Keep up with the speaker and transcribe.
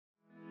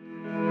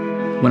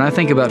When I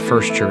think about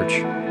First Church,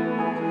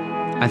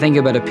 I think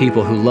about a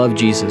people who love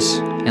Jesus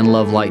and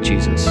love like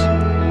Jesus.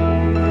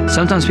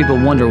 Sometimes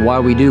people wonder why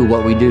we do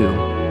what we do,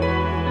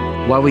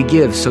 why we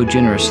give so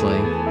generously,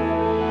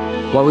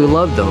 why we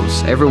love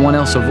those everyone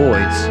else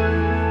avoids,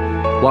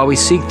 why we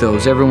seek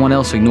those everyone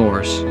else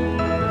ignores,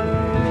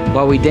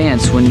 why we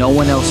dance when no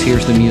one else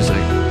hears the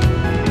music,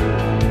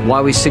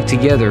 why we stick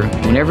together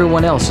when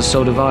everyone else is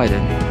so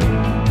divided,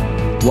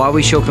 why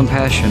we show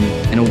compassion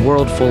in a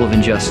world full of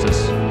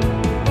injustice.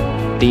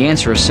 The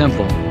answer is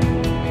simple.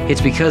 It's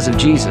because of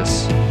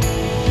Jesus.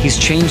 He's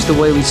changed the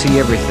way we see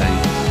everything.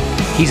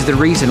 He's the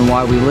reason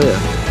why we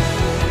live.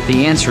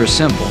 The answer is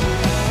simple.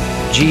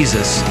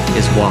 Jesus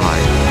is why.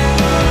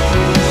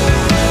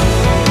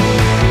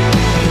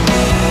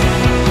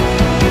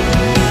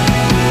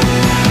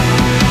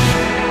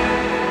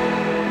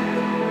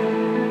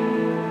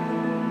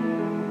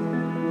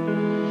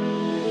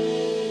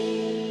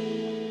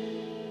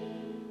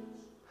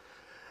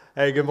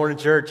 Hey, good morning,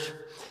 church.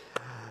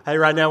 Hey,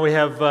 right now we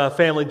have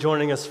family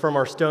joining us from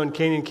our Stone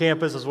Canyon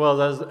campus, as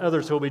well as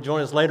others who will be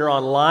joining us later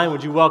online.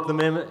 Would you welcome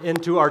them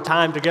into our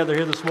time together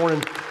here this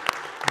morning?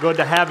 Good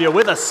to have you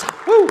with us.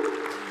 Woo!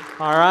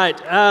 All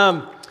right.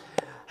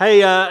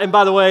 And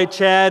by the way,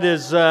 Chad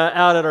is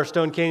out at our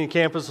Stone Canyon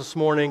campus this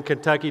morning.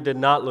 Kentucky did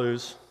not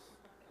lose.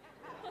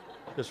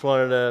 Just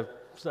wanted to...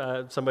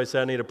 somebody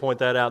said I need to point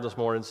that out this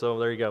morning, so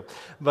there you go.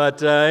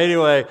 But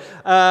anyway,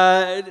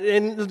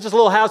 and just a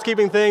little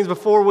housekeeping things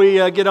before we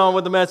get on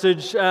with the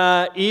message.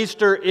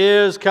 Easter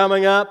is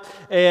coming up,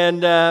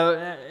 and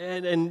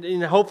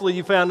hopefully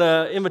you found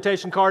an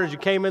invitation card as you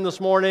came in this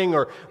morning,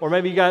 or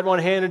maybe you got one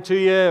handed to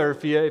you, or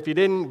if you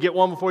didn't, get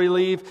one before you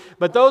leave.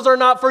 But those are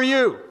not for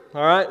you.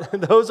 All right?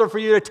 Those are for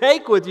you to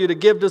take with you to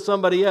give to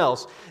somebody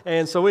else.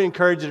 And so we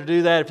encourage you to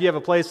do that. If you have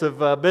a place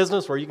of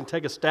business where you can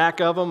take a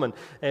stack of them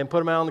and put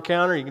them out on the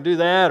counter, you can do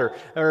that,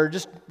 or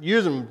just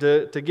use them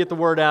to get the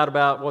word out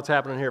about what's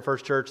happening here at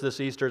First Church this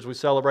Easter as we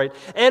celebrate.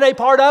 And a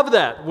part of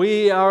that,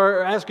 we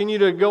are asking you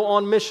to go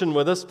on mission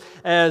with us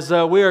as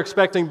we are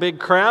expecting big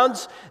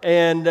crowds.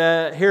 And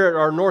here at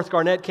our North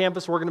Garnett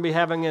campus, we're going to be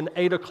having an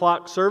 8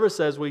 o'clock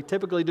service as we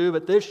typically do.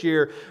 But this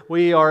year,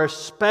 we are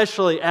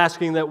especially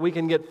asking that we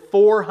can get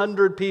 400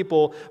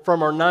 people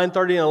from our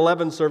 9:30 and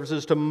 11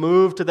 services to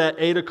move to that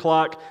 8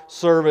 o'clock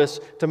service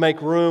to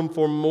make room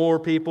for more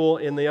people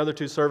in the other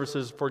two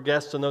services, for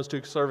guests in those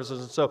two services.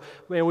 And so,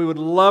 man, we would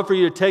love for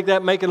you to take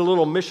that, make it a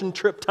little mission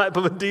trip type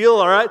of a deal,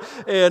 all right?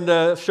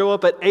 And show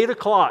up at 8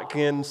 o'clock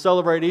and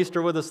celebrate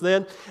Easter with us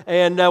then.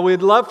 And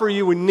we'd love for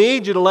you, we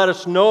need you to let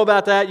us know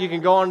about that. You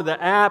can go onto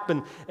the app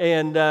and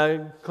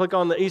click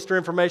on the Easter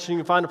information. You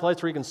can find a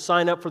place where you can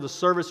sign up for the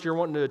service you're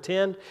wanting to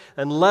attend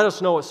and let us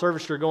know what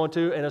service you're going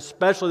to, and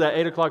especially that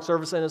 8 o'clock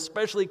service, and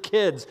especially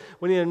kids.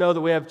 We need to know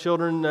that we have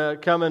children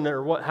coming,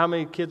 or how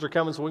many kids are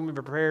coming, so we can be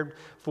prepared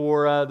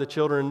for the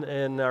children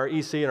in our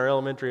EC and our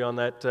elementary on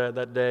that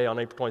day on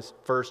April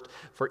 21st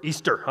for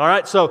Easter. All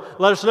right, so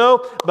let us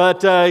know.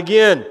 But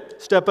again,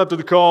 step up to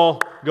the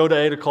call. Go to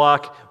 8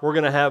 o'clock. We're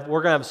gonna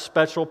have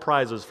special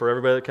prizes for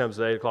everybody that comes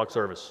to the 8 o'clock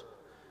service.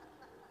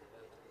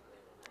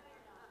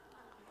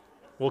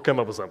 We'll come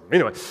up with something.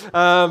 Anyway,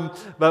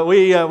 but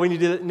we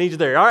need you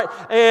there. All right,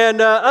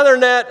 and other than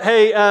that,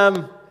 hey,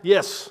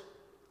 yes,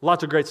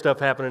 lots of great stuff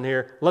happening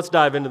here. Let's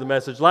dive into the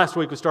message. Last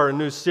week we started a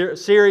new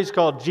series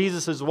called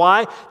Jesus is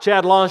Why.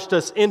 Chad launched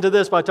us into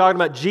this by talking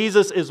about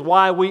Jesus is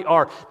why we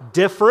are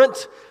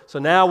different. So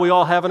now we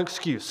all have an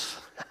excuse.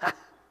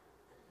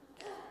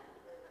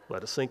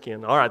 Let it sink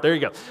in. All right, there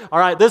you go. All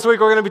right, this week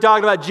we're going to be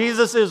talking about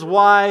Jesus is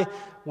why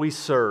we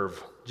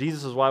serve.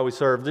 Jesus is why we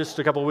serve. Just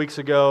a couple of weeks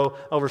ago,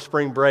 over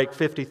spring break,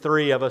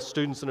 53 of us,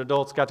 students and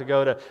adults, got to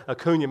go to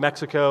Acuña,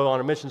 Mexico on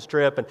a missions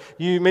trip. And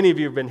many of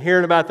you have been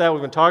hearing about that.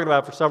 We've been talking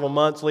about it for several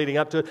months leading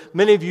up to it.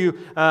 Many of you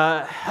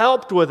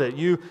helped with it.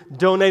 You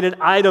donated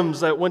items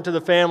that went to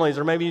the families,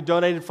 or maybe you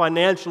donated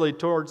financially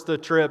towards the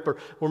trip,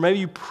 or maybe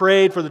you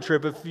prayed for the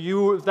trip. If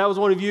that was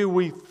one of you,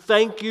 we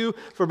thank you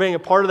for being a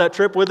part of that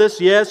trip with us.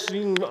 Yes,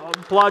 you can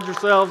applaud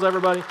yourselves,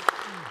 everybody.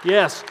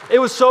 Yes, it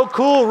was so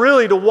cool,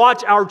 really, to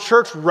watch our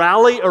church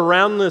rally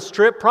around this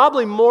trip,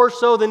 probably more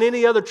so than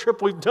any other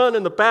trip we've done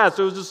in the past.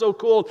 It was just so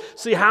cool to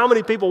see how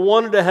many people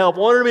wanted to help,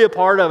 wanted to be a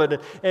part of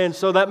it. And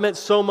so that meant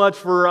so much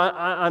for,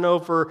 I know,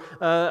 for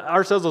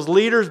ourselves as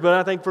leaders, but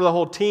I think for the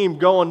whole team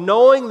going,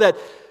 knowing that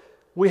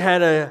we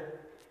had a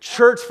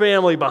church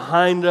family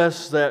behind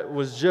us that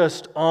was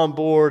just on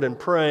board and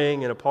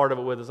praying and a part of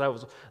it with us.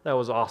 That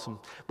was awesome.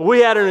 But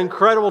we had an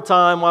incredible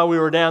time while we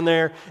were down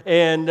there,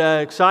 and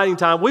exciting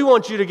time. We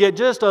want you to get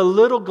just a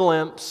little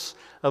glimpse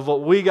of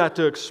what we got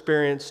to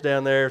experience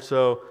down there,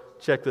 so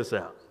check this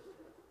out.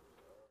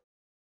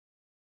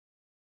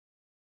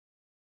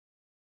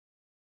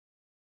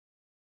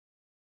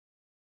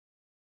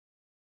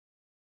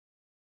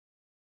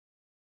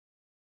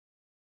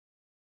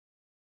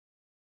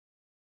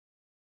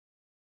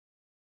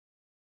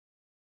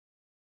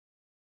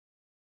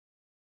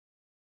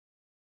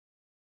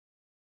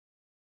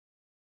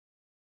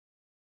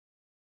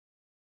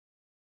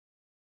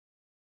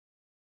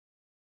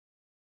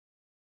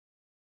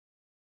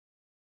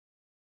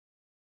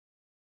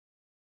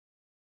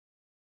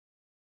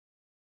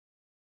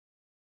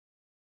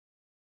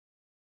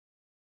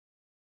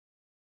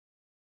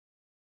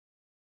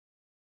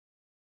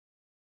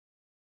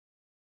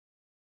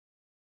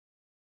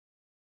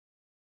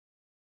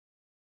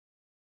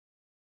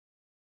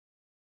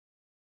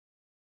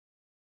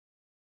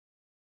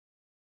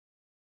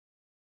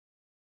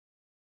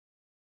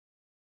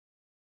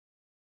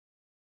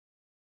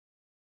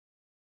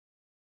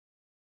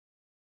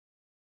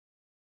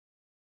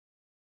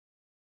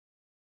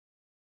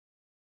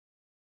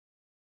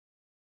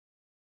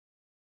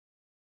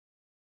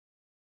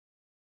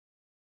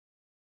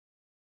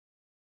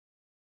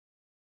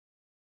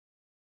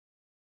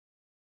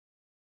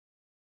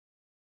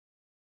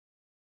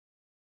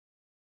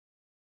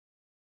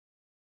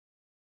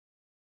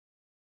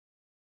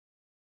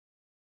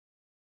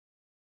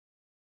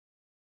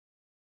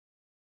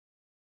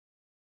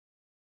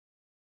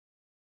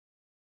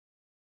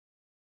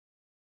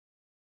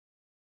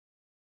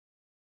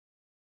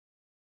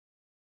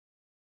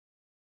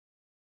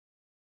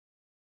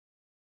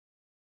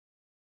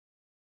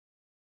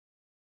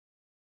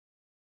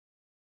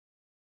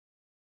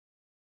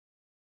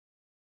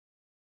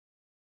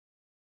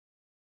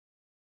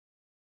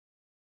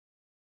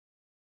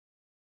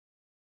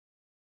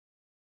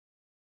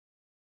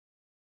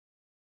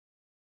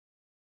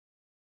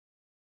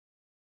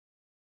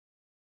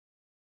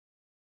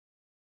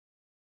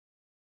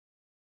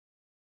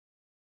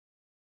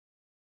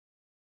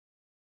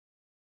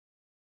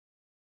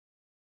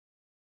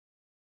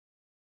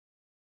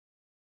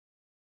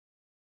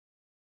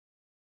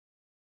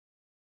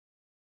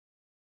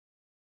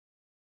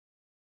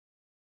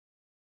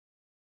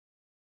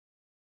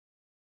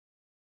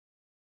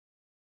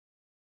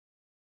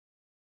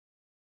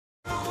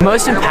 The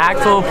most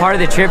impactful part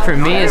of the trip for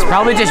me is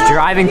probably just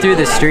driving through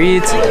the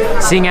streets,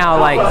 seeing how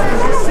like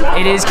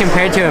it is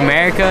compared to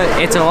America.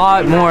 It's a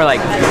lot more like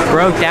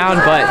broke down,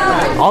 but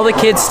all the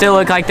kids still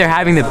look like they're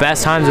having the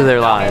best times of their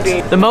lives.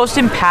 The most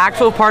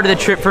impactful part of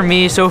the trip for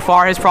me so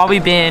far has probably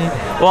been,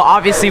 well,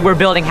 obviously we're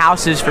building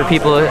houses for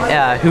people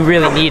who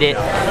really need it,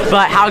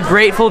 but how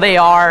grateful they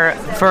are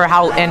for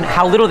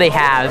how little they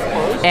have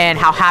and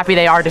how happy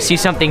they are to see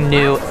something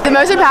new. The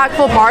most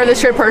impactful part of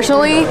this trip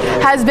personally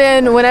has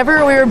been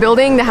whenever we were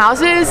building the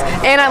houses,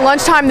 and at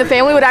lunchtime the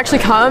family would actually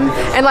come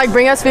and like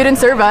bring us food and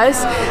serve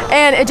us,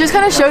 and it just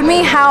kind of showed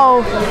me how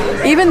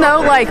even though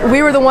like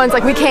we were the ones,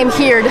 like we came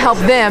here to help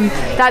them,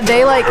 that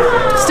they like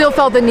still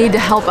felt the need to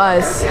help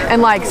us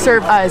and like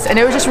serve us, and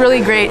it was just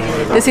really great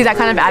to see that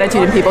kind of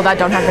attitude in people that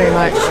don't have very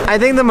much. I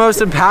think the most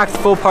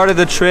impactful part of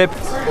the trip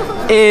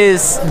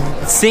is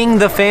seeing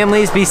the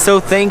families be so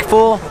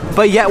thankful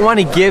but yet want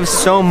to give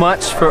so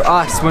much for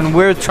us when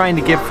we're trying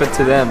to give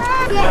to them.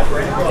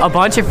 A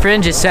bunch of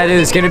friends just said it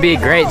was going to be a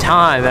great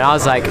time, and I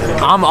was like,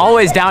 I'm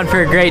always down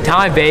for a great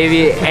time,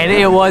 baby, and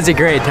it was a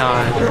great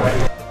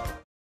time.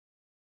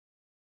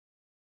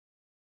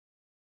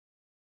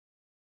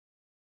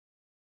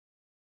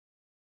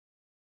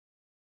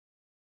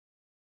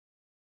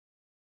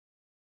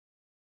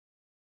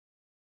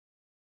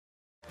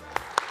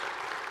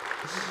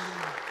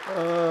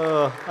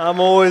 I'm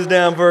always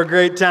down for a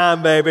great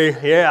time, baby.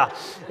 Yeah.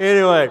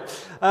 Anyway,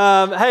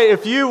 hey,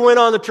 if you went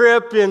on the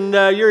trip and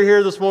you're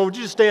here this morning, would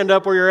you just stand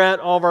up where you're at?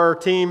 All of our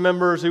team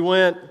members who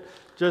went,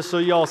 just so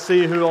y'all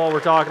see who all we're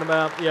talking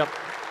about. Yep.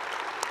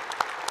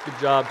 Good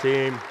job,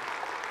 team.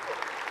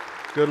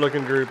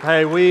 Good-looking group.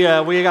 Hey, we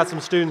got some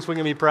students we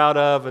can be proud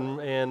of,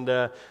 and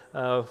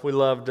we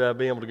loved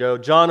being able to go.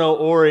 John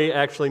O'Ori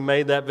actually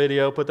made that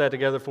video, put that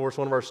together for us,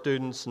 one of our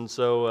students, and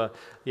so,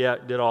 yeah,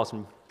 did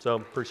awesome. So,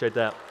 appreciate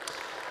that.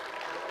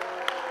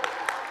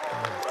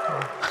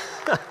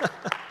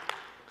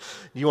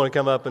 You want to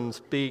come up and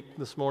speak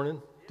this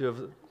morning?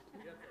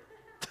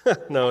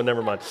 No,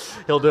 never mind.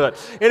 He'll do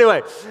it.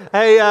 Anyway,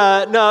 hey,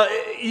 no,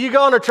 you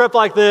go on a trip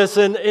like this,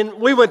 and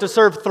we went to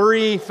serve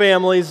 3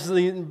 families,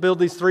 build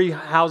these 3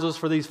 houses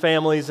for these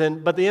families,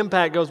 but the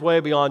impact goes way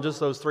beyond just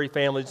those 3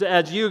 families.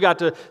 As you got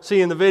to see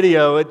in the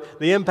video,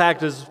 the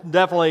impact is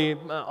definitely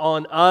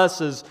on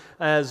us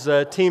as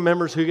team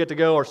members who get to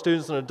go, our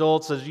students and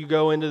adults, as you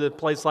go into a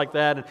place like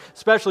that, and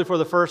especially for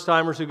the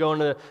first-timers who go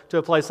into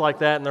a place like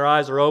that and their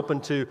eyes are open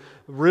to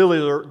really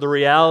the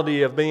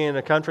reality of being in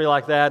a country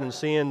like that and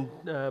seeing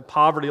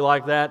poverty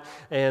like that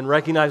and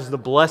recognizing the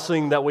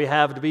blessing that we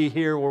have to be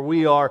here where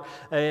we are.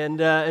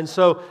 And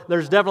so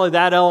there's definitely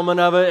that element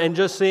of it, and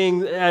just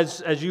seeing,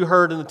 as you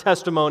heard in the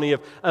testimony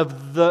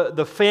of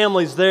the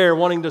families there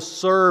wanting to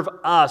serve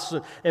us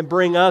and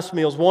bring us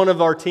meals. One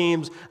of our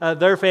teams,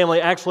 their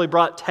family actually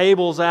brought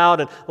tables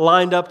out and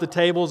lined up the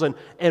tables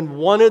and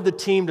wanted the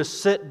team to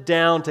sit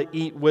down to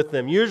eat with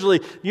them. Usually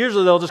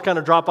they'll just kind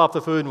of drop off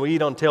the food and we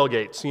eat on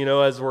tailgates,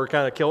 as we're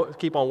kind of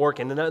keep on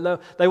working. And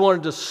they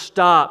wanted to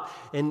stop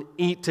and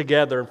eat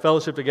together and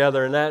fellowship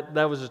together, and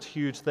that was a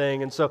huge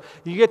thing. And so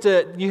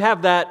you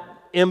have that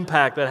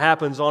impact that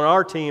happens on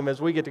our team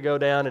as we get to go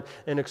down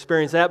and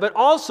experience that. But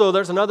also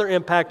there's another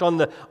impact on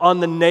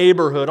the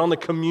neighborhood, on the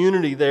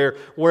community there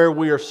where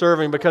we are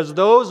serving, because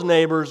those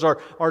neighbors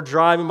are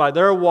driving by,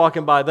 they're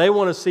walking by, they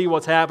want to see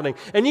what's happening.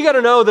 And you got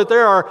to know that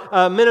there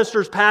are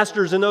ministers,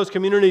 pastors in those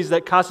communities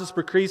that Casas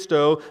per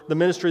Cristo, the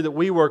ministry that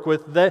we work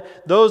with,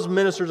 those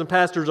ministers and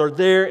pastors are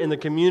there in the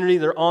community.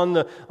 They're on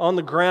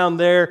the ground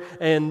there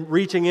and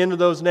reaching into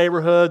those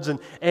neighborhoods,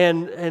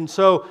 and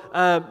so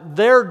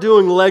they're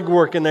doing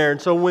legwork in there.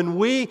 And so when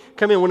we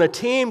come in, when a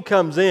team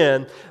comes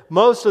in,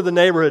 most of the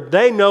neighborhood,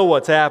 they know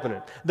what's happening.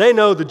 They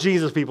know the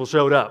Jesus people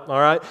showed up, all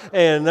right?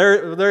 And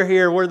they're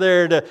here. We're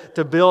there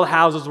to build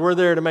houses. We're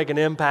there to make an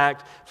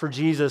impact for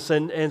Jesus.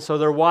 And so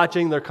they're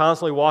watching. They're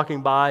constantly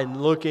walking by and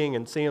looking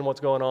and seeing what's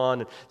going on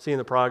and seeing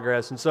the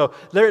progress. And so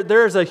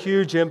there's a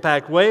huge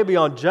impact way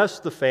beyond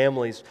just the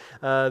families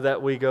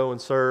that we go and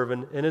serve.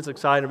 And it's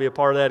exciting to be a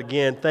part of that.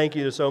 Again, thank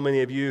you to so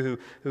many of you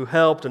who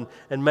helped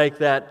and make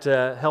that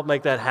help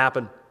make that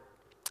happen.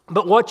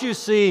 But what you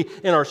see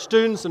in our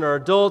students and our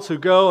adults who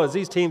go, as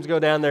these teams go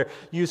down there,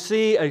 you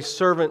see a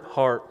servant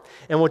heart.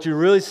 And what you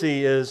really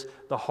see is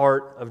the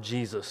heart of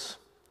Jesus.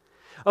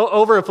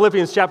 Over in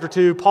Philippians chapter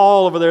 2,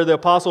 Paul over there, the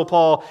Apostle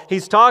Paul,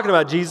 he's talking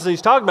about Jesus.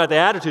 He's talking about the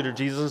attitude of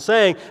Jesus and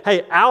saying,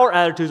 hey, our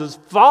attitudes as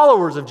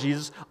followers of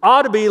Jesus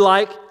ought to be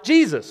like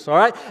Jesus, all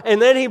right? And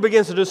then he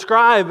begins to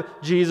describe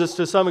Jesus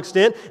to some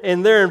extent.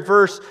 And there in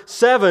verse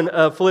 7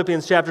 of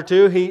Philippians chapter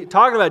 2, he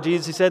talking about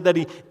Jesus, he said that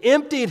he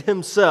emptied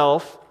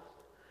himself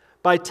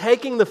by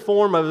taking the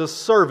form of a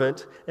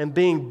servant and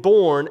being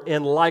born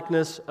in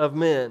likeness of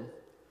men.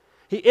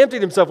 He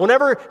emptied himself.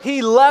 Whenever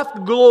he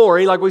left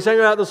glory, like we sang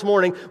about this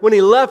morning, when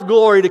he left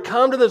glory to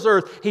come to this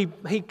earth, he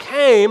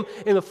came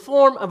in the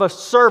form of a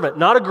servant.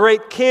 Not a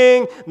great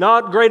king,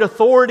 not great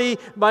authority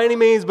by any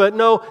means, but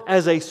no,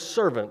 as a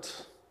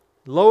servant.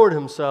 Lowered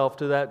himself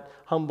to that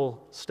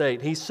humble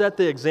state. He set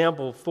the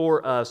example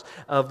for us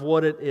of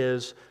what it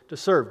is to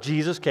serve.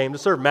 Jesus came to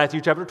serve.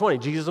 Matthew chapter 20,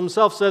 Jesus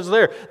himself says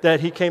there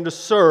that he came to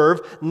serve,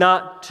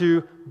 not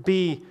to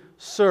be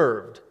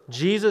served.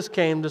 Jesus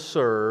came to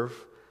serve,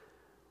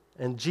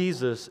 and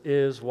Jesus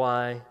is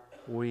why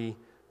we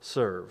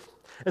serve.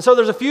 And so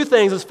there's a few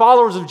things as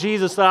followers of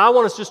Jesus that I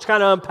want us just to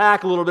kind of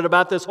unpack a little bit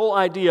about this whole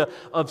idea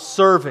of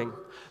serving.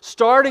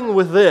 Starting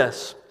with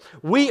this,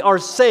 we are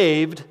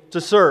saved to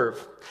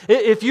serve.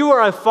 If you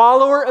are a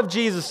follower of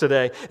Jesus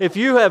today, if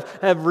you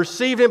have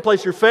received Him,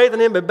 placed your faith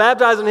in Him, been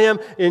baptized in Him,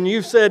 and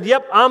you've said,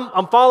 yep,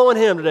 I'm following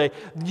Him today,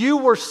 you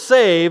were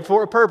saved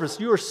for a purpose.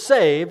 You were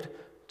saved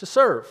to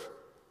serve.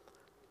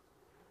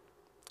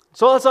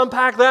 So let's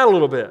unpack that a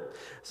little bit.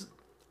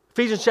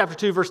 Ephesians chapter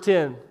 2, verse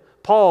 10.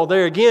 Paul,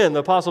 there again, the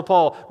Apostle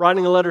Paul,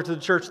 writing a letter to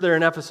the church there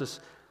in Ephesus.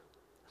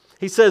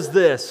 He says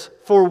this,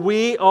 "For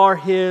we are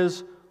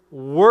His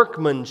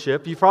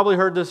workmanship." You've probably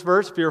heard this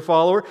verse if you're a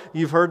follower.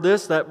 You've heard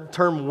this, that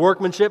term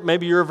workmanship.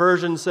 Maybe your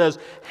version says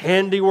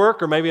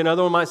handiwork, or maybe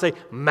another one might say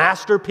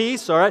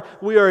masterpiece. All right,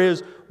 we are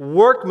His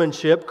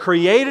workmanship,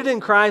 created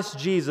in Christ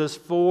Jesus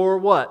for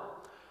what?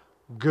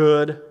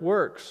 Good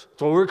works.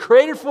 That's what we're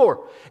created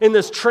for. In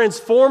this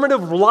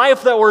transformative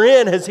life that we're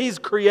in, as He's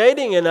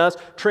creating in us,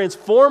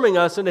 transforming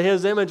us into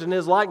His image and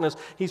His likeness,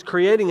 He's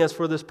creating us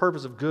for this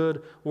purpose of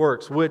good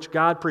works, which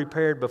God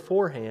prepared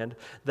beforehand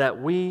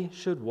that we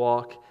should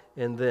walk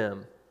in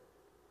them.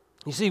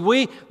 You see,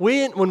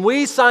 when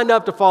we signed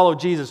up to follow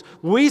Jesus,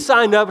 we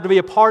signed up to be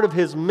a part of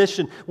His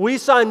mission. We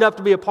signed up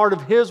to be a part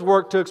of His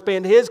work to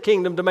expand His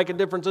kingdom, to make a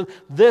difference in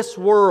this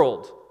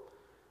world.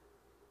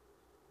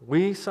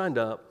 We signed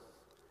up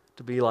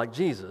to be like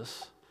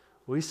Jesus.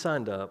 We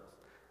signed up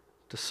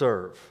to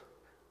serve.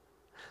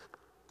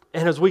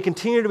 And as we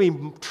continue to be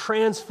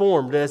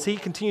transformed, as He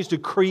continues to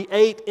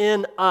create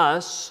in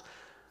us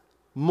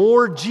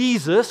more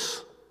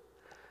Jesus,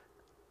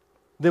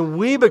 then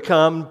we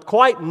become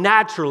quite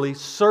naturally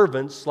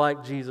servants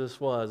like Jesus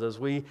was, as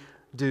we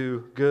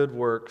do good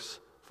works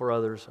for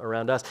others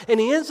around us. And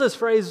he ends this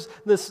phrase,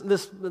 this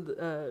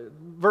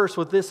verse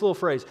with this little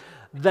phrase,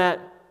 that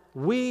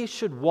we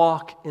should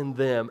walk in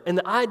them. And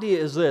the idea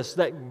is this,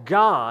 that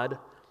God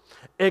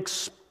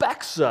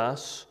expects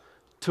us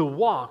to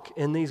walk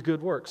in these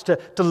good works, to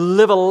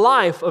live a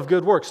life of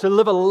good works, to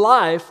live a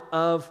life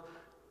of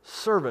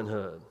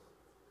servanthood.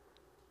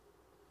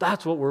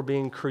 That's what we're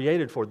being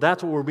created for.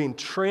 That's what we're being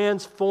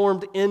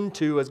transformed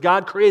into as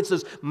God creates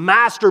this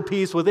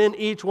masterpiece within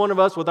each one of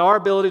us with our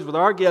abilities, with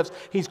our gifts.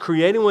 He's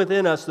creating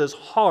within us this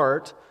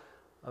heart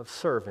of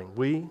serving.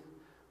 We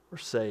were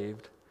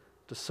saved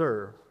to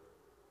serve.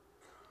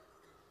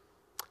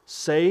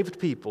 Saved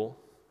people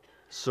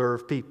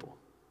serve people.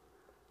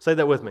 Say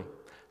that with me.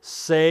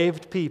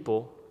 Saved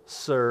people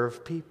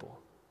serve people.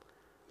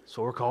 That's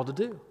what we're called to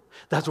do.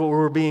 That's what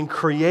we're being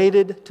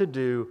created to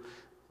do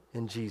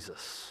in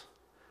Jesus.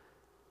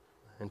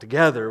 And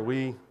together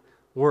we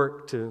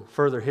work to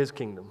further His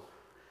kingdom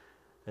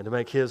and to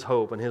make His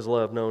hope and His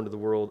love known to the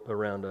world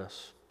around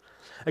us.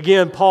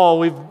 Again, Paul,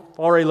 we've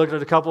already looked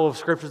at a couple of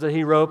scriptures that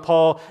he wrote.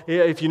 Paul,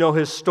 if you know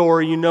his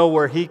story, you know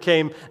where he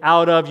came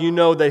out of. You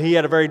know that he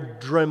had a very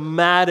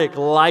dramatic,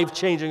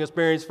 life-changing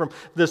experience from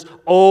this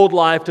old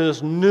life to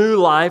this new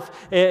life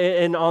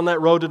and on that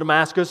road to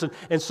Damascus.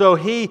 And so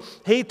he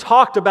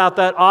talked about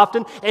that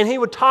often, and he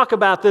would talk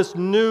about this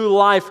new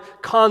life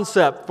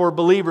concept for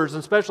believers,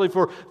 especially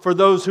for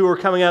those who are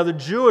coming out of the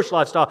Jewish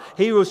lifestyle.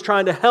 He was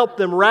trying to help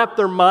them wrap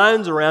their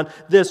minds around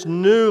this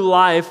new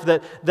life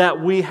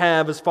that we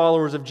have as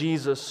followers of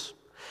Jesus.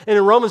 And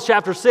in Romans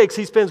chapter 6,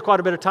 he spends quite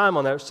a bit of time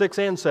on that, 6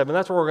 and 7.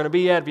 That's where we're going to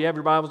be at. If you have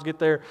your Bibles, get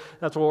there.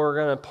 That's where we're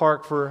going to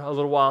park for a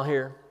little while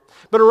here.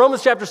 But in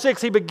Romans chapter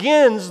 6, he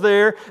begins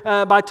there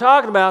by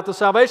talking about the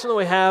salvation that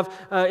we have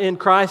in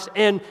Christ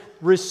and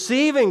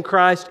receiving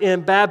Christ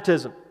in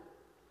baptism,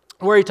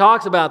 where he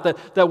talks about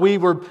that we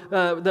were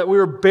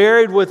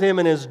buried with Him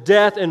in His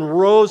death and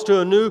rose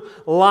to a new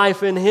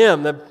life in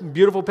Him. The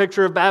beautiful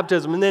picture of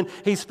baptism. And then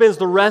he spends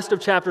the rest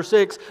of chapter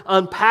 6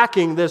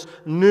 unpacking this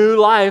new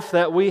life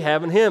that we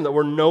have in Him, that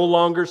we're no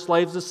longer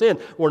slaves to sin.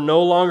 We're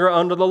no longer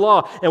under the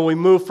law. And we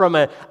move from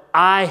an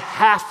I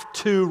have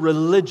to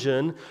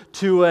religion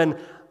to an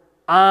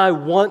I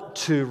want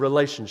to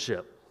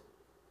relationship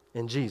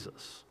in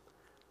Jesus.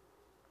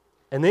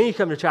 And then you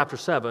come to chapter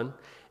 7,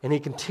 and he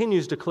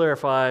continues to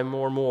clarify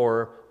more and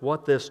more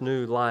what this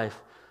new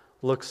life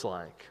looks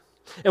like.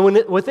 And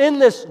within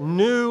this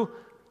new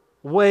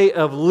way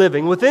of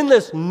living, within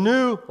this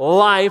new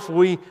life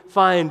we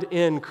find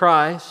in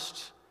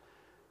Christ,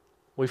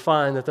 we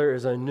find that there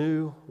is a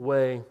new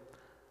way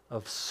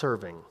of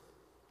serving.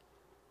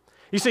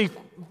 You see,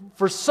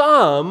 for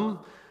some,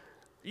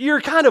 you're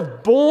kind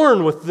of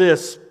born with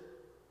this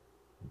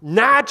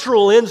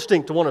natural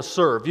instinct to want to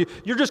serve.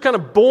 You're just kind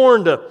of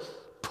born to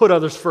put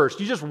others first.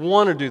 You just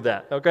want to do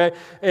that, okay?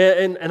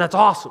 And that's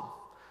awesome.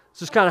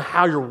 It's just kind of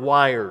how you're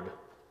wired.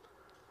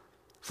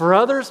 For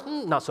others,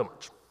 not so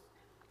much.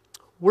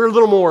 We're a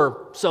little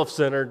more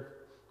self-centered.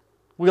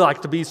 We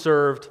like to be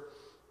served,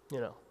 you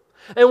know.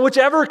 And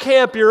whichever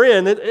camp you're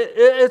in,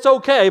 it's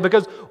okay,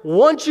 because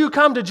once you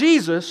come to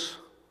Jesus,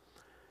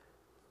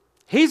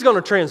 He's going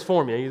to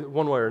transform you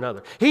one way or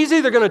another. He's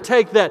either going to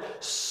take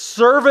that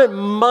servant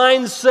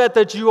mindset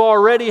that you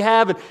already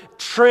have and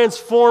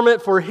transform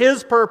it for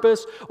His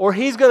purpose, or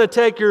He's going to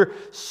take your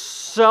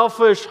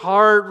selfish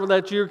heart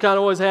that you kind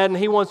of always had, and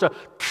He wants to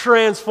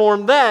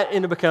transform that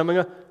into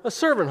becoming a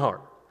servant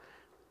heart.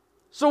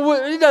 So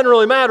it doesn't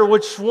really matter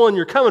which one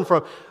you're coming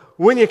from.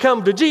 When you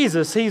come to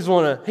Jesus, He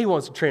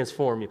wants to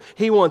transform you.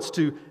 He wants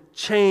to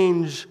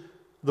change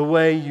the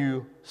way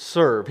you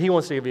serve. He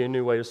wants to give you a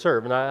new way to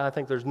serve. And I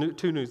think there's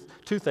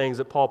two things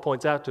that Paul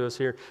points out to us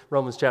here,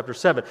 Romans chapter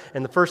 7.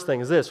 And the first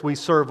thing is this: we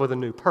serve with a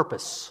new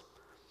purpose.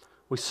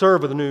 We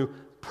serve with a new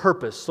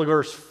purpose. Look at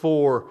verse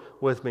 4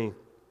 with me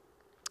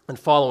and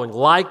following.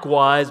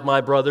 Likewise,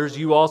 my brothers,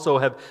 you also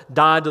have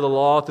died to the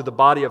law through the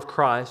body of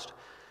Christ,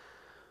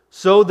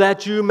 so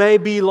that you may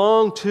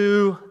belong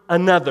to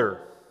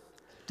another,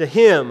 to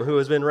Him who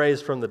has been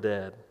raised from the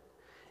dead,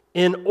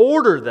 in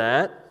order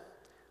that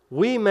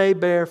we may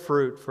bear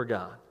fruit for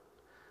God.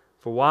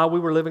 For while we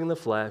were living in the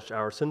flesh,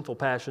 our sinful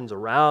passions,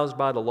 aroused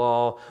by the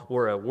law,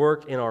 were at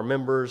work in our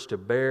members to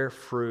bear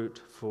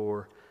fruit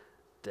for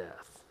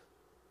death.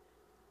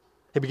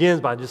 He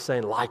begins by just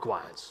saying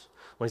likewise.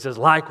 When he says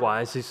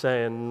likewise, he's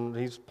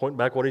pointing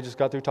back what he just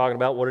got through talking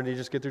about. What did he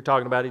just get through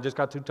talking about? He just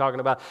got through talking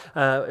about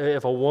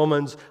if a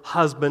woman's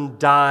husband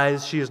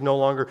dies, she is no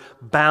longer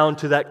bound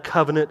to that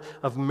covenant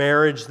of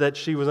marriage that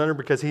she was under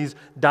because he's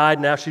died.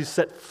 Now she's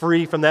set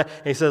free from that.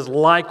 And he says,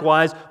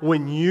 likewise,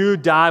 when you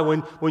die,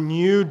 when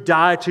you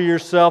die to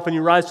yourself and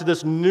you rise to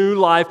this new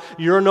life,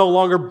 you're no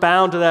longer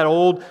bound to that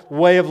old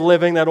way of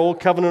living, that old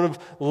covenant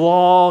of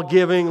law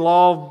giving,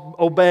 law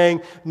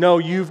obeying. No,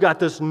 you've got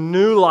this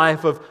new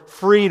life of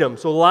freedom.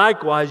 So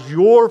likewise,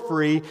 you're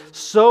free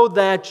so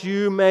that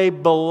you may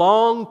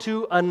belong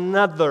to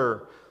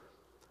another.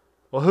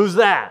 Well, who's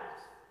that?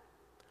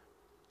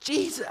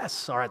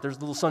 Jesus. All right, there's a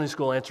little Sunday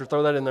school answer.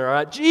 Throw that in there, all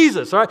right?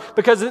 Jesus, all right?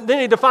 Because then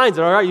he defines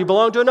it, all right? You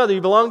belong to another.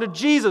 You belong to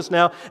Jesus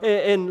now.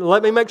 And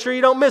let me make sure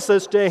you don't miss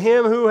this. To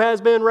Him who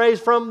has been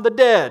raised from the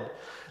dead.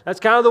 That's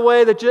kind of the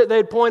way that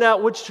they'd point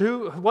out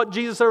what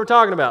Jesus they were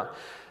talking about.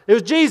 It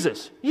was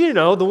Jesus. You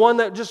know, the one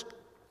that just a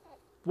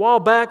while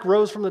back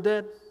rose from the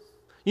dead.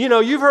 You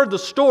know, you've heard the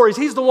stories.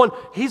 He's the one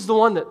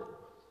that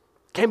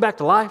came back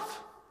to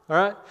life, all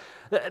right?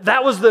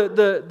 That was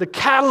the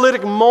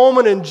catalytic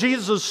moment in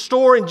Jesus'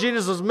 story, in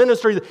Jesus'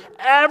 ministry, that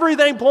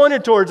everything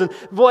pointed towards. And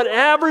what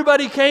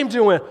everybody came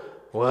to went,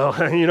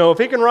 well, you know, if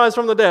He can rise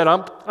from the dead,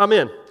 I'm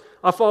in.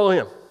 I'll follow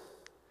Him.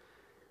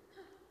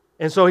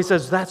 And so he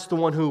says that's the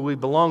one who we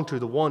belong to,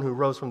 the one who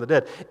rose from the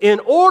dead.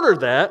 In order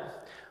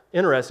that,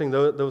 interesting,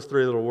 those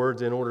three little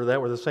words, in order that,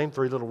 were the same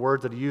three little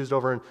words that he used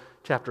over in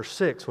chapter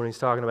 6 when he's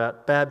talking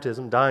about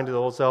baptism, dying to the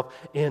old self,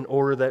 in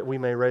order that we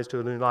may raise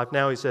to a new life.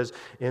 Now he says,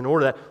 in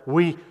order that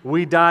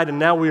we died and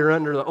now we are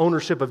under the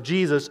ownership of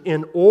Jesus,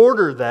 in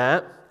order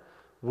that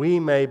we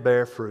may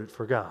bear fruit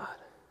for God.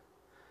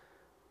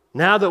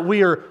 Now that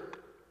we are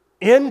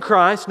in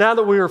Christ, now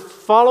that we are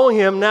following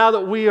Him, now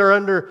that we are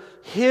under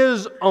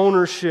His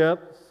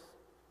ownership,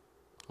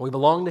 we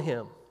belong to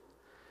Him.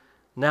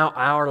 Now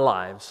our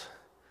lives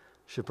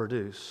should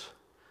produce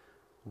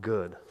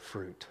good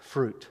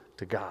fruit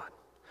to God.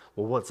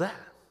 Well, what's that?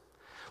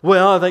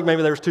 Well, I think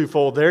maybe there's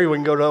twofold there. We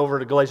can go over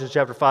to Galatians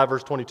chapter 5,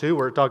 verse 22,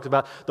 where it talks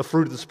about the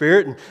fruit of the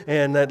Spirit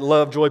and that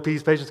love, joy,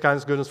 peace, patience,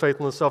 kindness, goodness,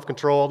 faithfulness,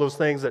 self-control, all those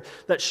things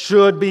that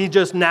should be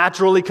just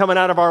naturally coming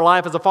out of our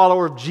life as a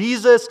follower of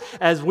Jesus.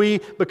 As we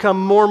become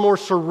more and more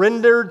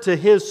surrendered to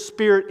His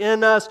Spirit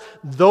in us,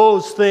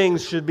 those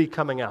things should be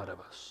coming out of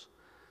us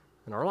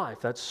in our life.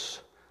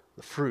 That's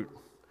the fruit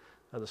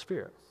of the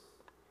Spirit.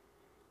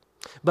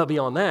 But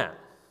beyond that,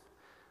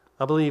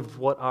 I believe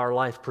what our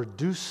life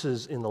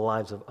produces in the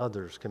lives of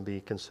others can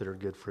be considered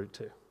good fruit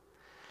too.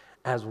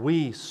 As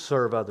we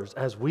serve others,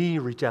 as we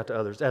reach out to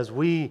others, as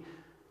we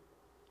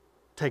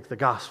take the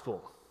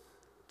gospel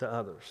to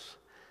others,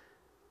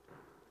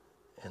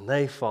 and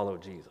they follow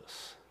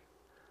Jesus,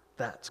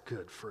 that's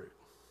good fruit.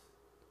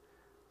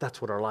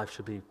 That's what our life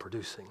should be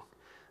producing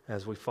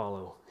as we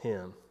follow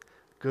Him.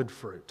 Good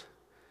fruit.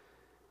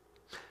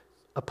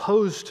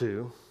 Opposed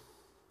to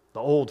the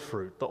old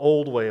fruit, the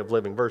old way of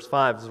living. Verse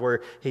 5 is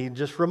where he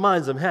just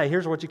reminds them, hey,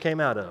 here's what you came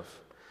out of.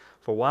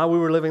 For while we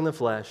were living in the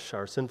flesh,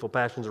 our sinful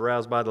passions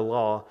aroused by the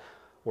law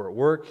were at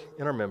work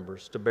in our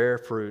members to bear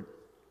fruit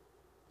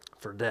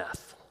for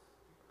death.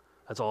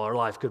 That's all our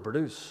life could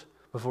produce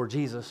before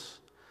Jesus.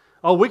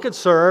 Oh, we could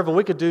serve and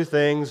we could do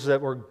things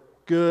that were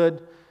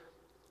good,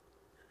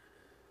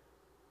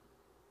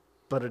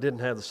 but it didn't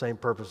have the same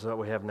purpose that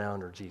we have now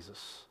under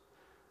Jesus.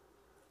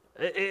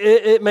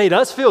 It made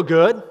us feel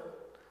good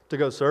to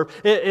go serve.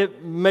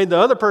 It made the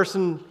other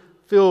person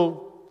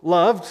feel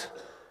loved,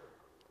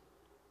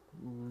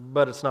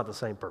 but it's not the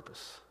same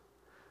purpose.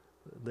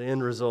 The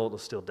end result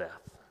is still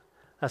death.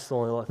 That's the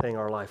only thing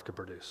our life could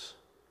produce.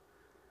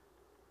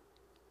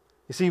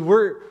 You see,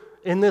 we're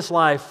in this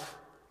life,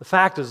 the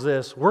fact is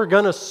this: we're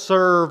going to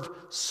serve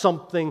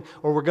something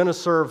or we're going to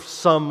serve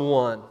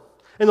someone.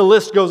 And the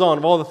list goes on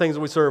of all the things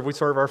that we serve. We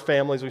serve our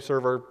families, we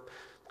serve our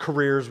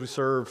careers, we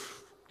serve,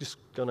 just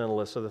go down the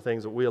list of the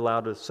things that we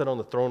allow to sit on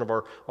the throne of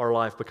our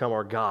life, become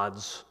our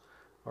gods,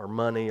 our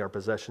money, our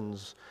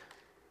possessions.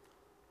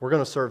 We're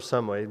going to serve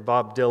some way.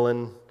 Bob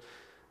Dylan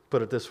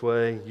put it this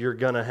way: you're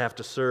going to have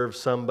to serve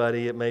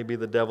somebody. It may be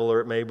the devil or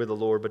it may be the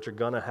Lord, but you're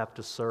going to have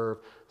to serve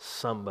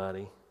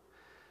somebody.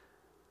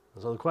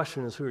 So the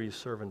question is, who are you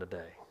serving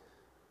today?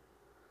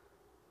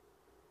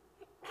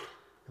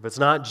 If it's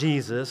not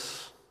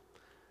Jesus,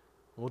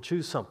 we'll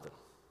choose something.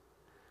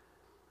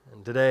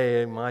 And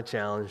today, my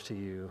challenge to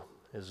you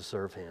is to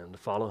serve Him, to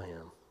follow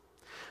Him.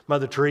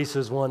 Mother Teresa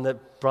is one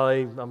that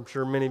probably, I'm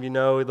sure many of you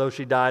know, though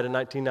she died in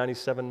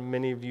 1997,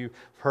 many of you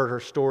have heard her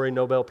story,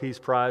 Nobel Peace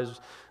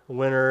Prize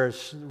winner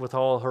with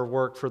all her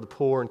work for the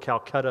poor in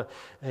Calcutta,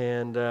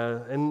 and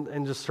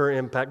just her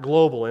impact,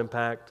 global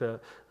impact of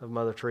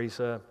Mother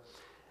Teresa.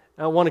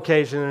 On one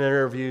occasion in an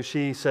interview,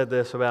 she said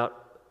this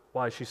about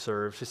why she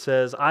serves. She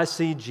says, "I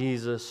see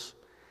Jesus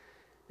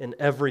in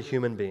every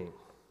human being.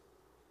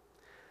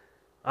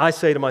 I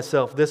say to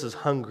myself, this is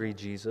hungry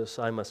Jesus,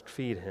 I must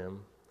feed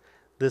him.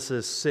 This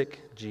is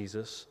sick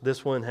Jesus.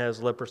 This one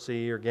has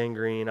leprosy or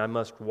gangrene, I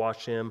must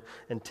wash him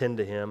and tend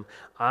to him.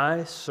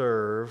 I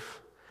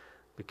serve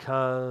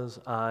because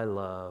I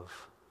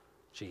love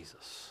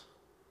Jesus."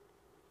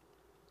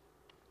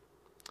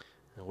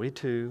 And we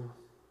too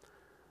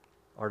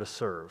are to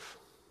serve,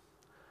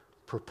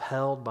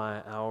 propelled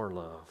by our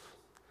love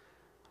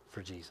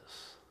for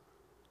Jesus.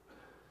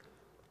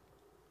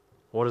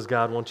 What does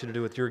God want you to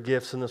do with your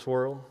gifts in this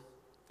world?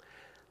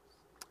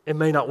 It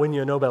may not win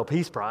you a Nobel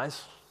Peace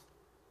Prize.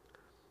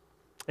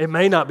 It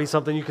may not be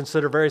something you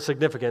consider very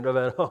significant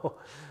about,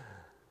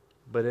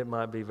 but it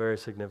might be very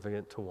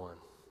significant to one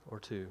or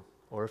two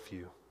or a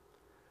few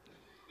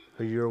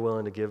who you're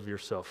willing to give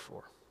yourself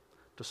for,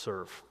 to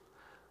serve,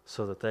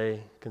 so that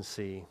they can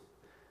see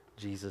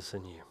Jesus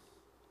in you.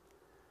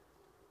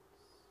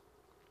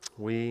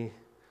 We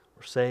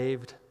were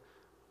saved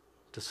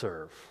to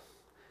serve,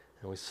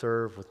 and we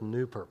serve with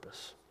new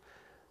purpose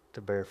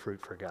to bear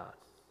fruit for God.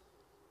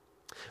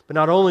 But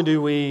not only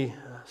do we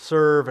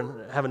serve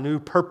and have a new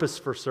purpose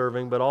for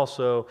serving, but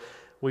also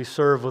we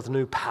serve with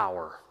new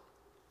power.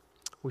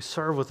 We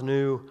serve with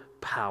new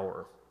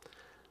power.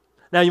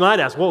 Now you might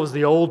ask, what was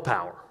the old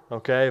power?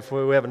 Okay, if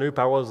we have a new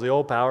power, what was the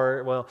old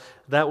power? Well,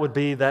 that would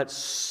be that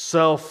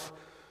self-will.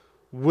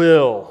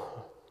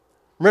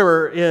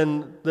 Remember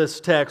in this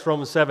text,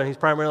 Romans 7, he's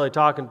primarily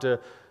talking to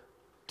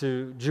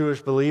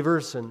Jewish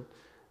believers,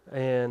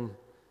 and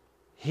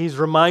he's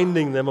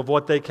reminding them of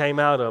what they came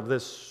out of,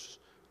 this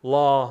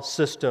law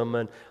system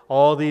and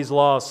all these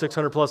laws,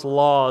 600 plus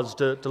laws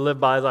to live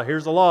by. Like,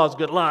 here's the laws,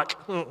 good luck.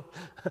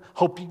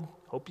 Hope you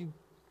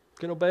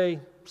can obey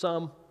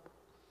some.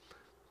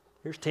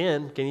 Here's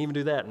 10. Can you even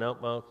do that? No.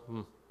 Well,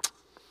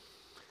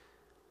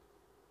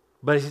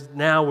 But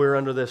now we're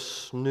under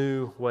this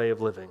new way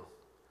of living,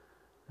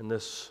 and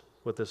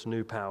with this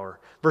new power.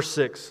 Verse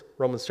 6,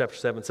 Romans chapter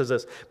 7 says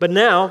this: "But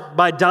now,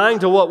 by dying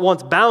to what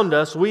once bound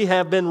us, we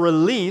have been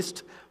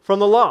released from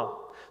the law,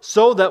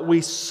 so that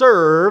we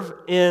serve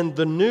in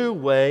the new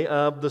way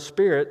of the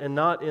Spirit and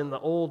not in the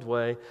old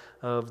way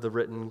of the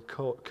written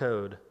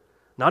code."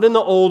 Not in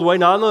the old way,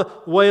 not in the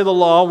way of the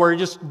law where you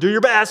just do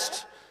your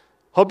best,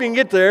 hope you can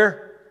get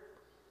there.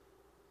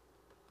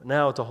 But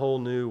now it's a whole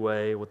new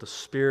way with the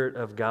Spirit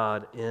of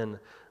God in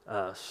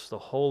us, the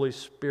Holy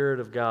Spirit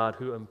of God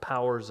who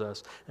empowers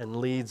us and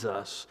leads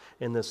us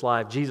in this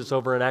life. Jesus,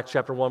 over in Acts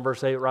chapter 1,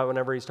 verse 8, right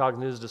whenever he's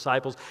talking to his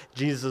disciples,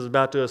 Jesus is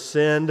about to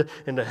ascend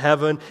into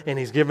heaven, and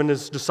he's given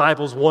his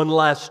disciples one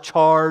last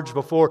charge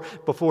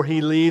before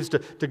he leaves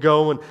to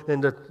go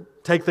and to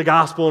take the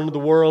gospel into the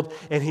world.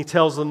 And he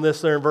tells them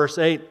this there in verse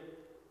 8: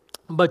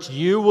 "But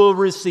you will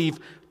receive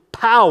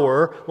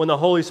power when the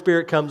Holy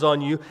Spirit comes on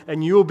you,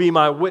 and you will be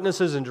my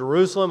witnesses in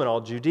Jerusalem and all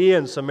Judea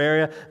and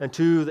Samaria and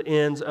to the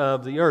ends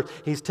of the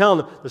earth." He's telling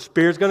them the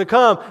Spirit's going to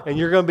come, and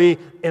you're going to be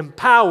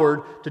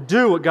empowered to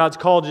do what God's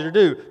called you to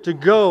do, to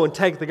go and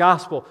take the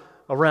gospel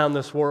around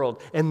this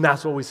world. And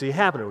that's what we see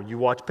happening. When you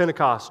watch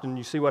Pentecost and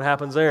you see what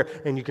happens there,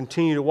 and you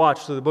continue to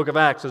watch through the book of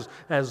Acts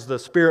as the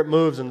Spirit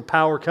moves and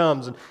power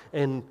comes,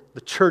 and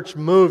the church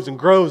moves and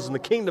grows and the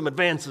kingdom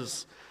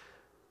advances.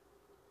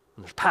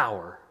 And there's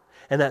power.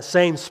 And that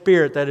same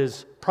Spirit that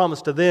is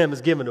promised to them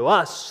is given to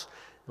us.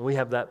 And we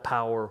have that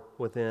power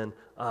within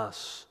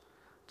us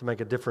to make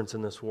a difference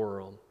in this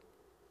world.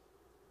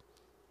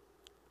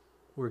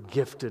 We're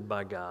gifted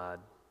by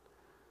God.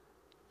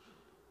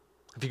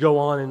 If you go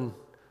on in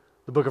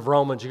the book of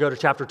Romans, you go to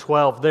chapter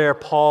 12, there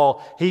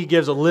Paul, he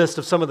gives a list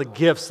of some of the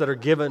gifts that are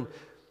given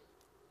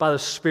by the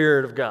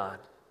Spirit of God.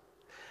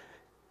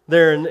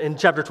 There in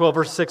chapter 12,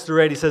 verse 6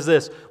 through 8, he says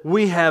this: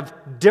 "We have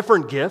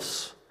different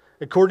gifts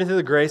according to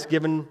the grace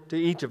given to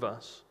each of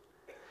us.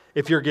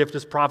 If your gift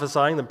is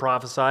prophesying, then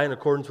prophesy in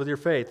accordance with your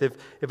faith.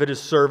 If it is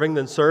serving,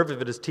 then serve.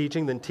 If it is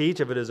teaching, then teach.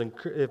 If it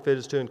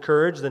is to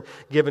encourage, then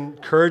give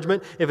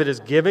encouragement. If it is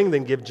giving,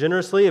 then give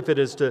generously. If it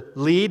is to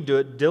lead, do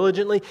it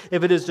diligently.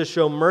 If it is to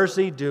show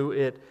mercy, do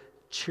it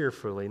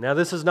cheerfully. Now,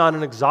 this is not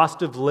an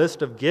exhaustive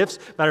list of gifts.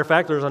 Matter of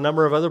fact, there's a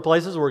number of other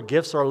places where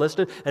gifts are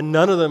listed, and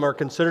none of them are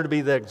considered to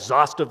be the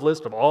exhaustive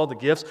list of all the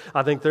gifts.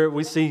 I think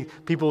we see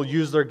people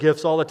use their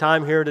gifts all the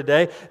time here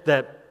today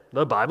that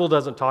the Bible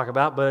doesn't talk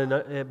about,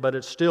 but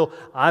it's still,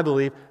 I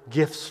believe,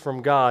 gifts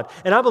from God.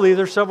 And I believe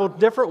there's several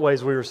different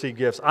ways we receive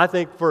gifts. I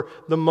think for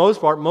the most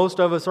part, most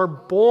of us are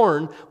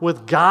born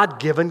with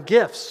God-given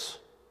gifts.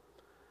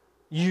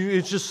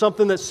 It's just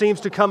something that seems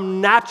to come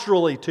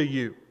naturally to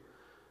you.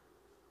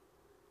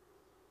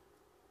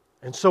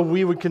 And so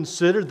we would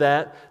consider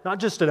that not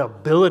just an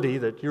ability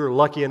that you're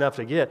lucky enough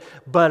to get,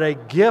 but a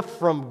gift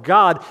from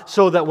God,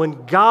 so that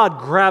when God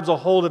grabs a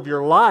hold of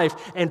your life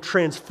and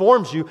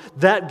transforms you,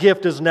 that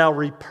gift is now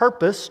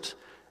repurposed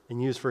and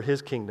used for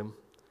His kingdom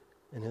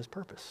and His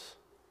purpose.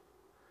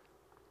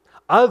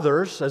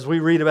 Others, as we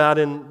read about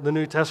in the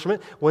New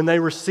Testament, when they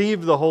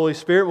received the Holy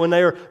Spirit, when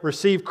they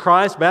received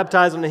Christ,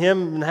 baptized into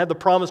Him, and had the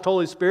promised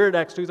Holy Spirit,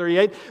 Acts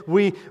 2:38,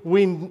 we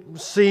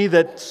see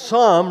that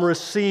some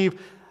receive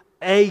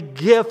a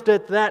gift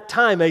at that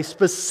time, a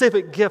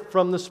specific gift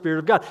from the Spirit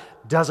of God.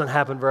 Doesn't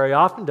happen very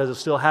often. Does it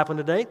still happen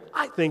today?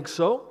 I think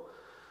so,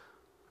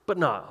 but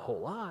not a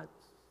whole lot.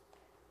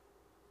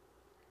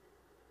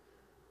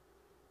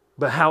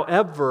 But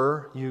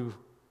however you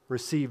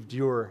received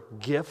your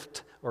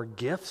gift or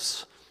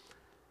gifts,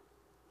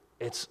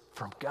 it's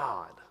from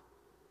God,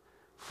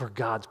 for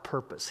God's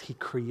purpose. He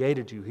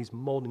created you. He's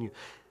molding you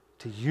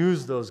to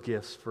use those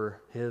gifts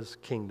for His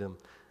kingdom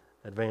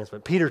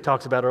advancement. Peter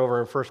talks about it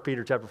over in 1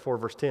 Peter chapter 4,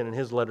 verse 10, in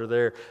his letter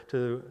there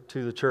to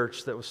the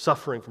church that was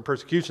suffering from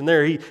persecution.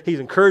 There he's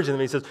encouraging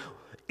them. He says,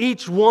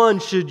 each one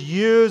should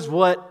use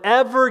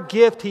whatever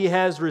gift he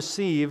has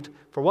received,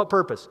 for what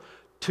purpose?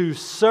 To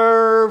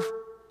serve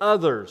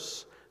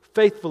others,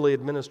 faithfully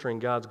administering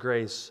God's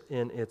grace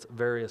in its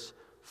various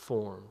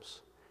forms.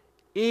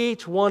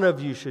 Each one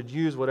of you should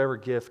use whatever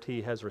gift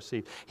he has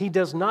received. He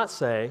does not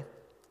say,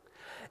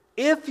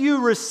 if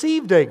you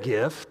received a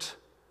gift,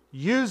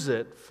 use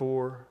it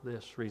for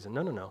this reason.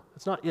 No.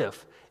 It's not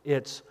if.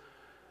 It's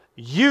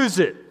use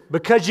it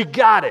because you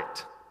got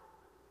it.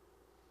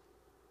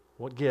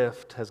 What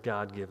gift has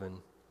God given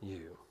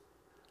you?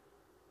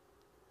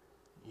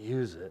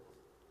 Use it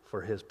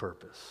for His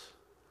purpose.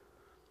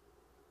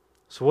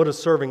 So what does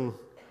serving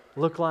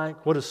look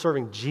like? What does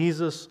serving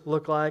Jesus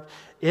look like?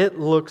 It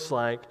looks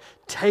like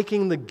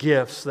taking the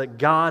gifts that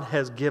God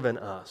has given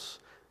us,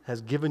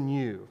 has given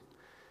you,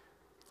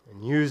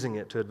 and using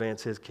it to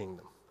advance His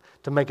kingdom,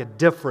 to make a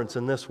difference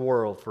in this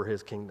world for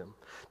His kingdom,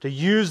 to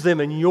use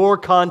them in your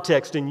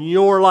context, in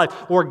your life,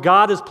 where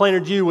God has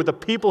planted you with the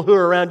people who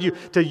are around you,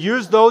 to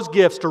use those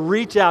gifts to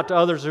reach out to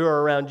others who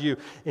are around you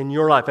in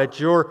your life,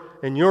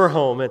 in your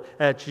home,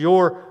 at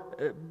your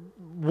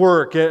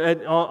work,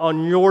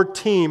 on your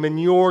team, in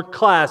your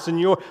class,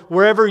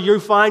 wherever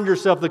you find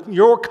yourself,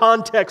 your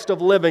context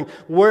of living,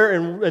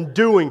 and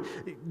doing,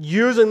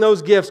 using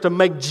those gifts to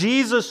make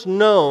Jesus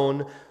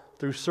known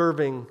through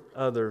serving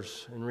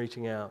others and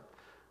reaching out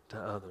to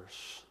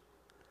others.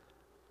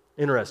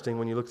 Interesting,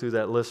 when you look through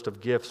that list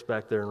of gifts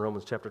back there in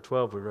Romans chapter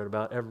 12, we read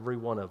about every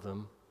one of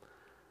them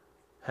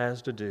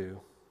has to do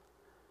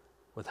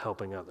with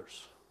helping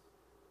others.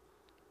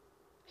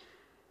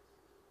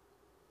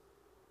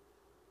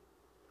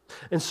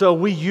 And so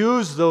we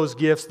use those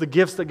gifts, the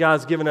gifts that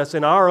God's given us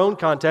in our own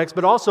context,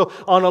 but also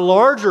on a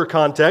larger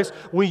context,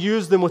 we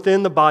use them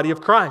within the body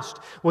of Christ,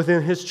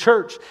 within His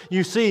church.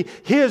 You see,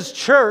 His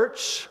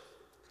church,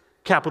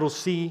 capital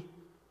C,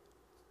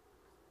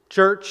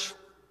 church,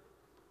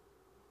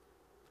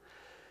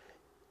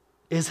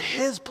 is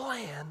His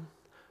plan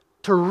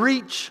to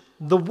reach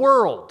the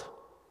world.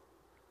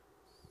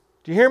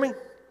 Do you hear me?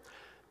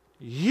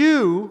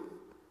 You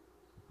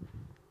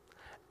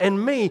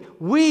and me,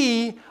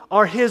 we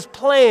are His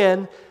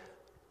plan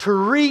to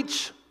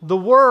reach the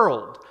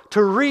world,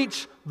 to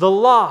reach the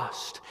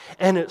lost.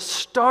 And it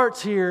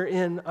starts here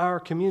in our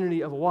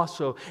community of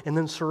Owasso, and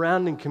then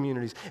surrounding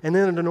communities, and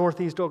then into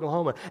Northeast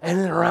Oklahoma, and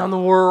then around the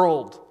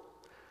world.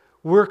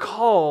 We're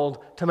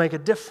called to make a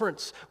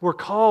difference. We're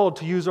called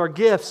to use our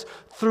gifts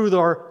through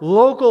our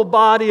local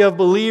body of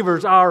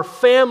believers, our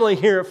family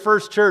here at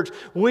First Church.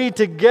 We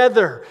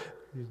together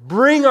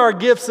bring our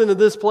gifts into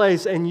this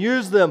place and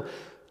use them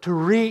to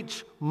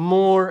reach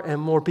more and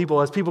more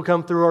people. As people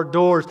come through our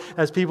doors,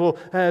 as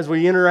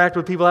we interact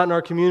with people out in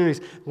our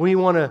communities, we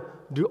want to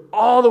do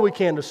all that we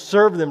can to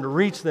serve them, to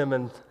reach them,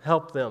 and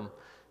help them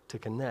to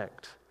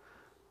connect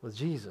with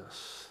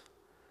Jesus.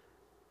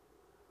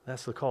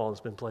 That's the call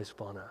that's been placed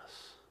upon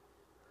us,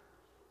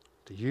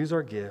 to use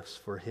our gifts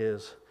for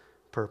His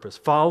purpose.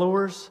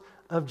 Followers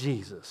of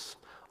Jesus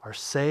are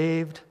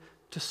saved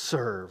to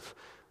serve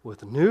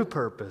with new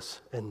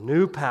purpose and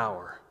new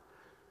power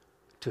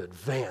to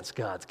advance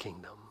God's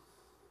kingdom.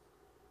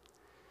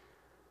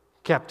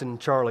 Captain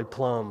Charlie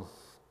Plumb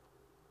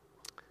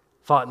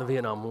fought in the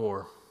Vietnam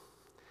War.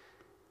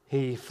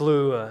 He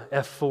flew a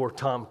F-4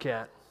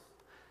 Tomcat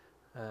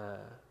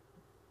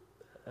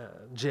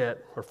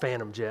jet, or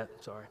Phantom jet,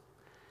 sorry.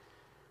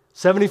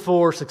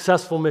 74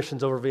 successful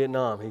missions over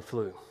Vietnam he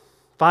flew.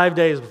 5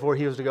 days before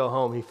he was to go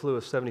home, he flew a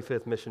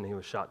 75th mission and he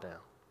was shot down.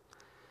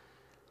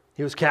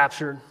 He was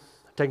captured,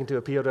 taken to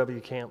a POW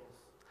camp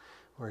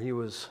where he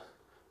was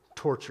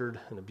tortured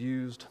and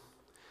abused,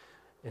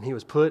 and he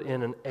was put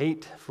in an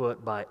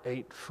 8-foot by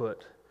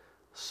 8-foot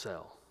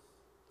cell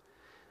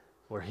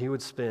where he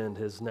would spend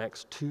his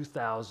next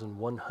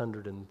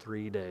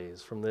 2,103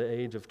 days from the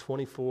age of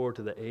 24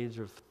 to the age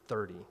of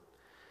 30.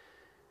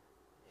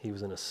 He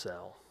was in a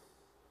cell,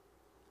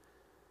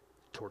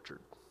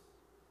 tortured.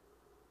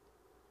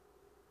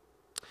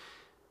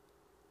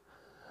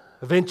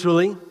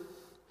 Eventually,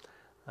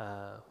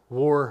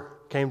 war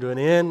came to an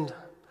end.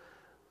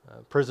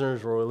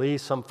 Prisoners were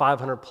released. Some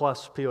 500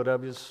 plus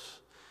POWs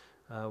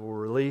were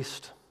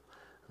released.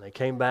 And they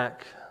came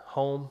back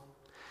home.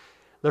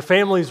 Their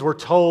families were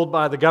told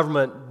by the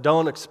government,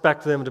 don't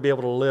expect them to be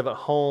able to live at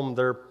home.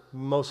 They're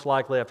most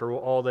likely, after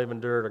all they've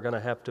endured, are going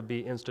to have to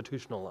be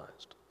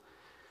institutionalized.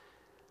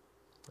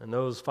 And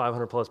those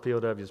 500 plus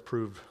POWs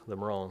proved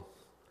them wrong,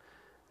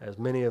 as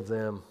many of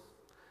them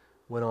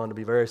went on to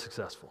be very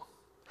successful.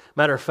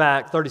 Matter of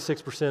fact,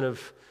 36%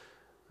 of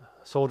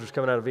soldiers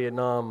coming out of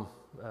Vietnam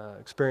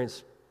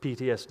experienced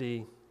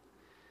PTSD.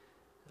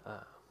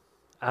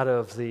 Out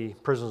of the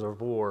prisoners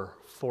of war,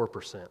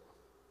 4%.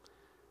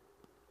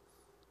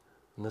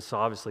 And this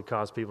obviously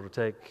caused people to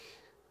take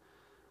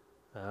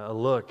a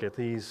look at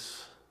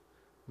these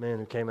men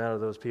who came out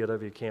of those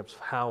POW camps.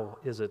 How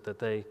is it that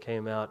they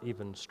came out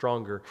even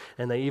stronger?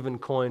 And they even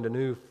coined a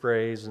new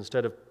phrase.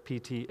 Instead of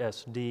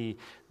PTSD,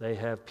 they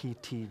have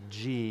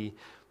PTG,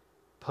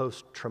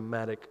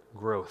 post-traumatic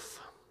growth.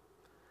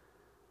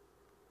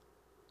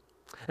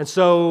 And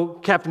so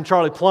Captain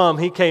Charlie Plumb,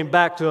 he came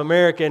back to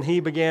America and he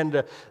began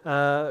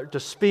to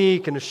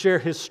speak and to share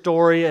his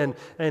story and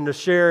to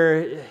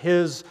share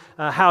his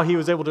how he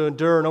was able to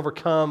endure and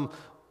overcome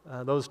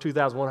those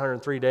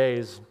 2,103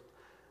 days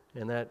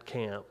in that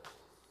camp.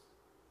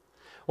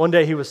 One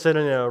day he was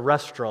sitting in a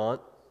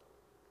restaurant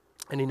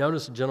and he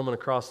noticed a gentleman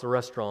across the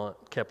restaurant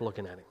kept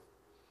looking at him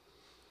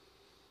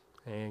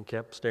and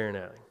kept staring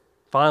at him.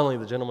 Finally,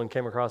 the gentleman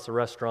came across the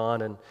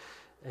restaurant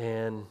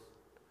and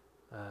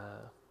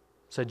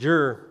said,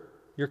 You're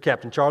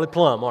Captain Charlie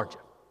Plumb, aren't you?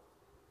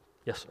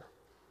 Yes, sir.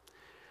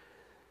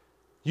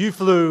 You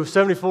flew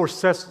 74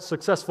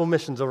 successful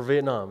missions over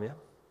Vietnam, yeah?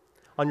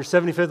 On your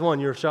 75th one,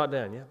 you were shot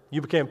down, yeah?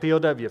 You became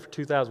POW for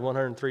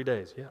 2,103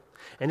 days, yeah?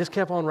 And just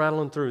kept on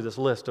rattling through this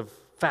list of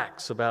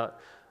facts about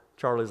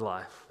Charlie's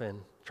life,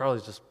 and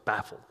Charlie's just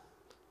baffled.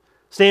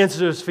 Stands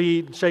to his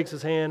feet, shakes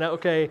his hand,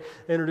 okay,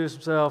 introduced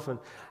himself, and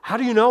how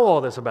do you know all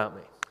this about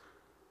me?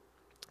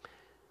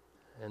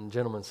 And the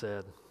gentleman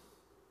said,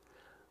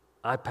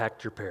 I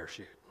packed your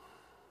parachute.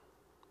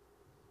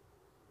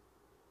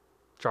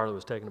 Charlie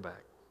was taken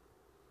aback.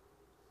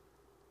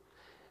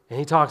 And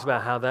he talks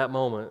about how that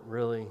moment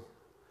really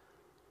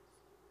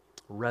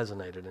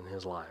resonated in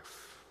his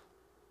life.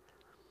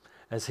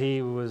 As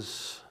he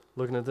was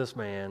looking at this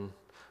man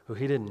who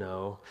he didn't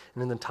know,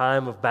 and in the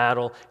time of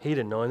battle, he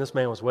didn't know, and this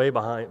man was way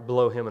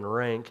below him in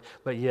rank,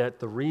 but yet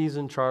the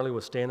reason Charlie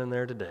was standing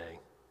there today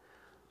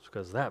is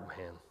because that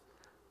man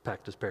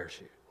packed his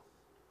parachute.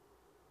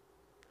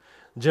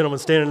 The gentleman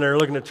standing there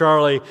looking at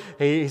Charlie,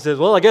 he says,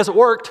 well, I guess it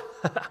worked.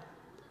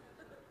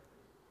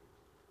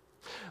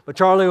 But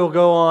Charlie will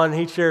go on.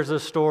 He shares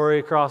this story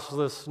across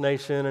this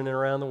nation and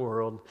around the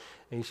world.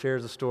 And he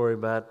shares a story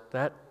about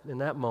that. In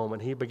that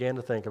moment, he began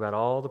to think about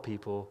all the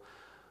people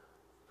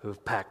who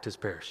have packed his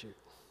parachute.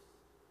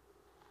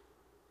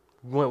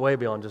 Went way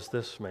beyond just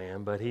this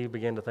man, but he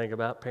began to think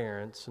about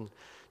parents and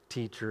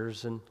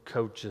teachers and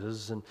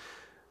coaches and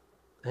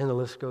the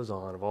list goes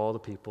on of all the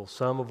people,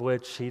 some of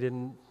which he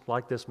didn't,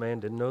 like this man,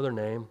 didn't know their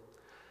name,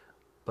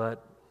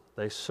 but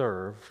they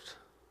served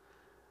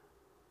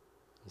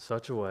in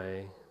such a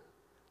way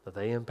that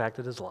they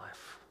impacted his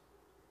life.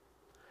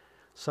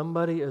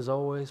 Somebody is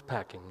always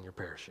packing your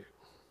parachute.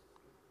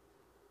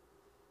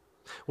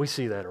 We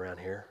see that around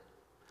here.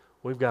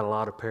 We've got a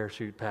lot of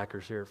parachute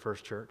packers here at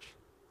First Church.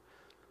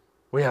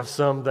 We have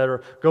some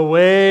that go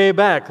way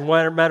back.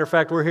 Matter of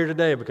fact, we're here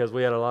today because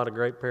we had a lot of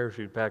great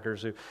parachute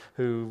packers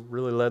who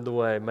really led the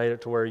way, made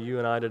it to where you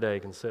and I today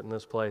can sit in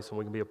this place and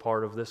we can be a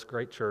part of this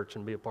great church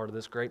and be a part of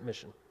this great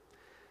mission.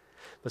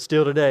 But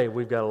still today,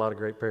 we've got a lot of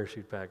great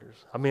parachute packers.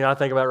 I mean, I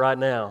think about right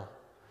now,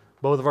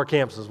 both of our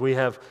campuses, we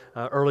have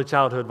early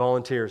childhood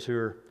volunteers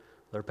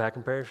they're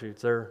packing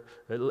parachutes.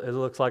 It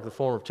looks like the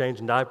form of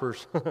changing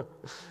diapers.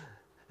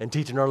 And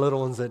teaching our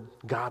little ones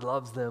that God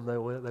loves them. They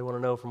want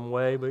to know from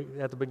way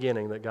at the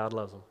beginning that God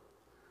loves them.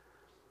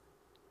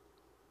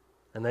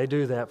 And they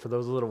do that for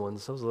those little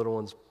ones. Those little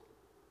ones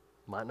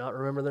might not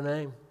remember their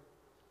name.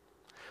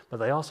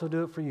 But they also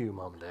do it for you,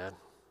 Mom and Dad.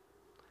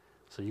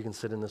 So you can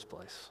sit in this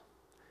place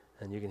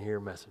and you can hear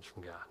a message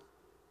from God.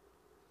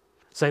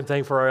 Same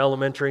thing for our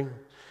elementary.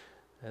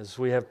 As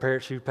we have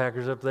parachute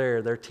packers up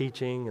there, they're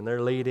teaching and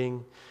they're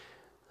leading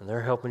and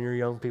they're helping your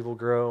young people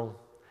grow.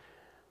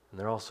 And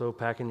they're also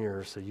packing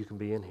yours so you can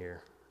be in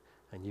here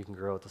and you can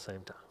grow at the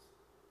same time.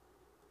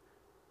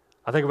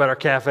 I think about our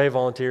cafe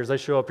volunteers. They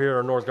show up here at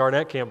our North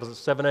Garnett campus at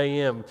 7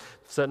 a.m.,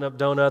 setting up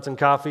donuts and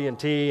coffee and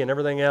tea and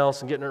everything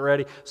else and getting it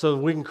ready so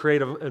that we can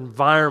create an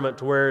environment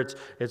to where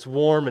it's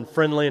warm and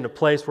friendly and a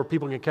place where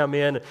people can come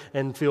in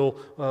and feel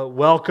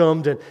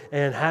welcomed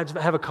and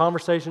have a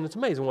conversation. It's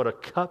amazing what a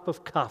cup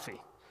of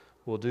coffee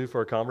will do for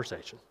a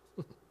conversation.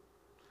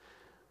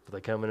 But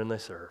they come in and they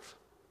serve.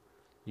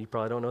 You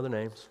probably don't know their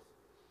names,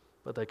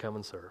 but they come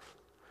and serve.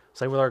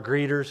 Same with our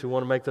greeters who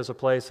want to make this a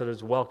place that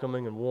is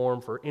welcoming and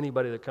warm for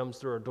anybody that comes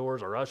through our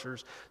doors, our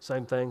ushers,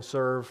 same thing,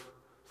 serve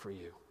for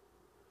you,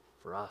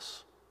 for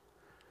us.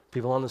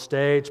 People on the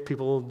stage,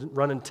 people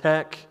running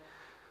tech,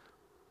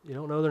 you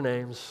don't know their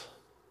names,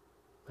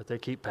 but they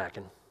keep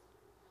packing.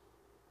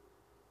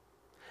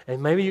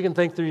 And maybe you can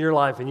think through your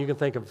life and you can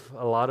think of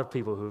a lot of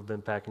people who have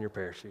been packing your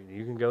parachute.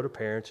 You can go to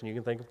parents and you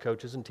can think of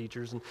coaches and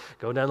teachers and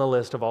go down the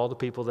list of all the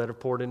people that have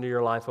poured into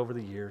your life over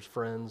the years,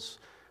 friends,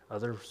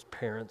 others,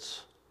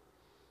 parents.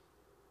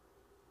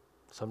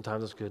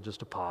 Sometimes it's good just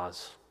to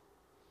pause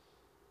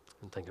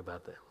and think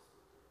about them.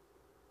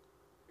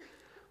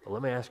 But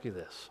let me ask you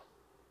this.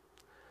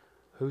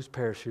 Whose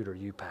parachute are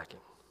you packing?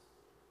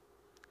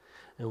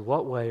 In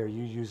what way are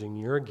you using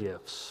your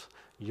gifts,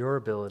 your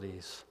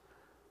abilities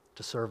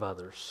to serve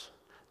others,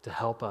 to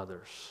help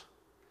others,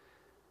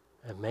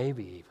 and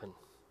maybe even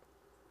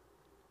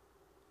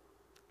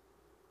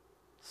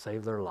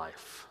save their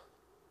life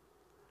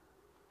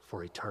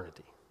for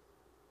eternity?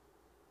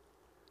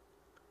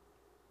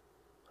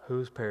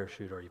 Whose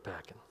parachute are you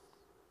packing?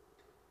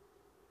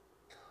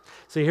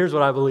 See, here's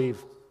what I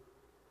believe.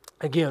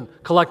 Again,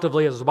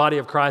 collectively as the body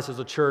of Christ, as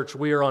a church,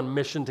 we are on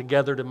mission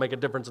together to make a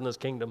difference in this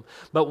kingdom.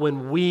 But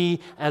when we,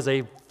 as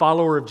a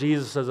follower of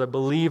Jesus, as a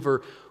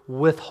believer,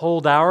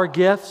 withhold our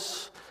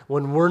gifts,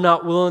 when we're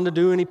not willing to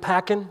do any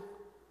packing,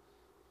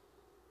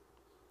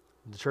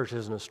 the church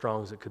isn't as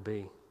strong as it could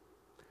be.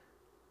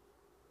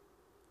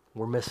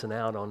 We're missing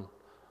out on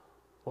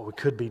what we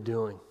could be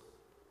doing.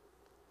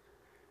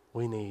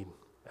 We need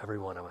every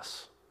one of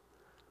us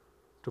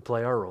to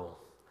play our role,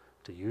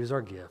 to use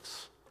our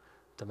gifts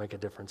to make a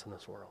difference in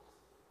this world.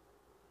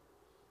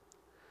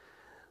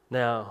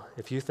 Now,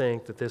 if you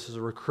think that this is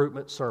a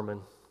recruitment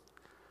sermon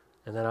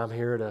and that I'm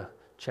here to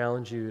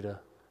challenge you to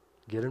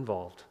get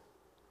involved,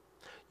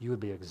 you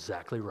would be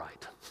exactly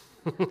right.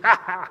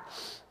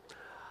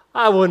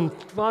 I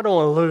don't want to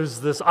lose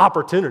this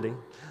opportunity.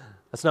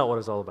 That's not what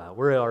it's all about.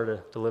 We are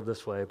to live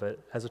this way, but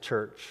as a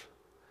church,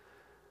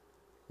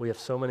 we have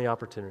so many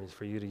opportunities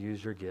for you to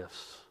use your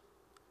gifts,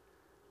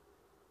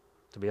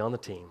 to be on the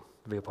team,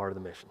 to be a part of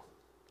the mission.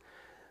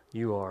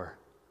 You are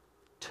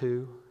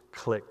 2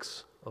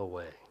 clicks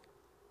away.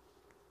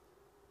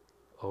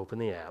 Open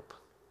the app,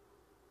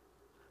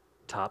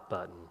 top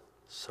button,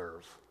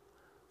 serve.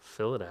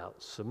 Fill it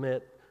out,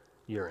 submit,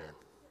 you're in.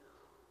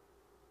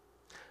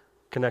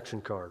 Connection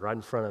card right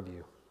in front of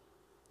you,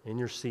 in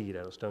your seat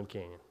at Stone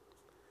Canyon.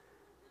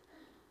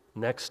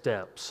 Next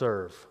step,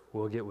 serve.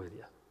 We'll get with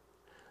you.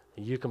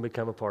 You can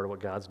become a part of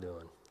what God's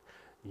doing.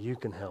 You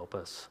can help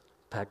us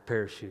pack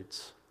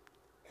parachutes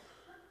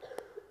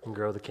and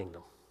grow the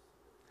kingdom.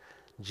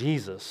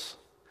 Jesus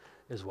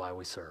is why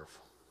we serve.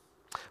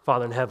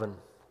 Father in heaven,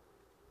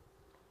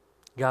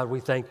 God, we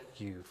thank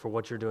you for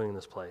what you're doing in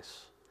this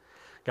place.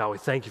 God, we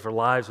thank you for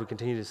lives we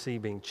continue to see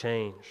being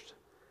changed.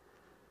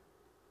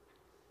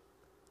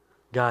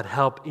 God,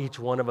 help each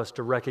one of us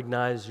to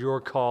recognize your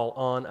call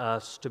on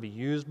us to be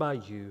used by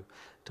you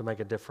to make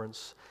a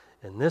difference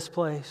in this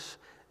place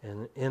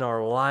and in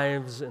our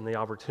lives and the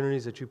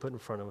opportunities that you put in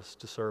front of us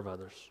to serve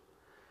others.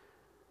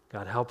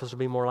 God, help us to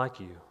be more like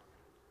you.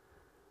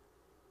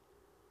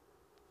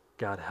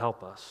 God,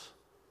 help us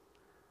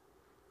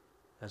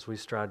as we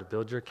strive to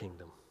build your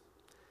kingdom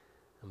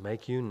and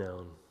make you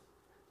known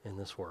in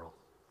this world.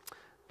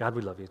 God,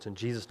 we love you. It's in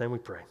Jesus' name we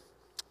pray.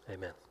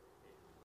 Amen.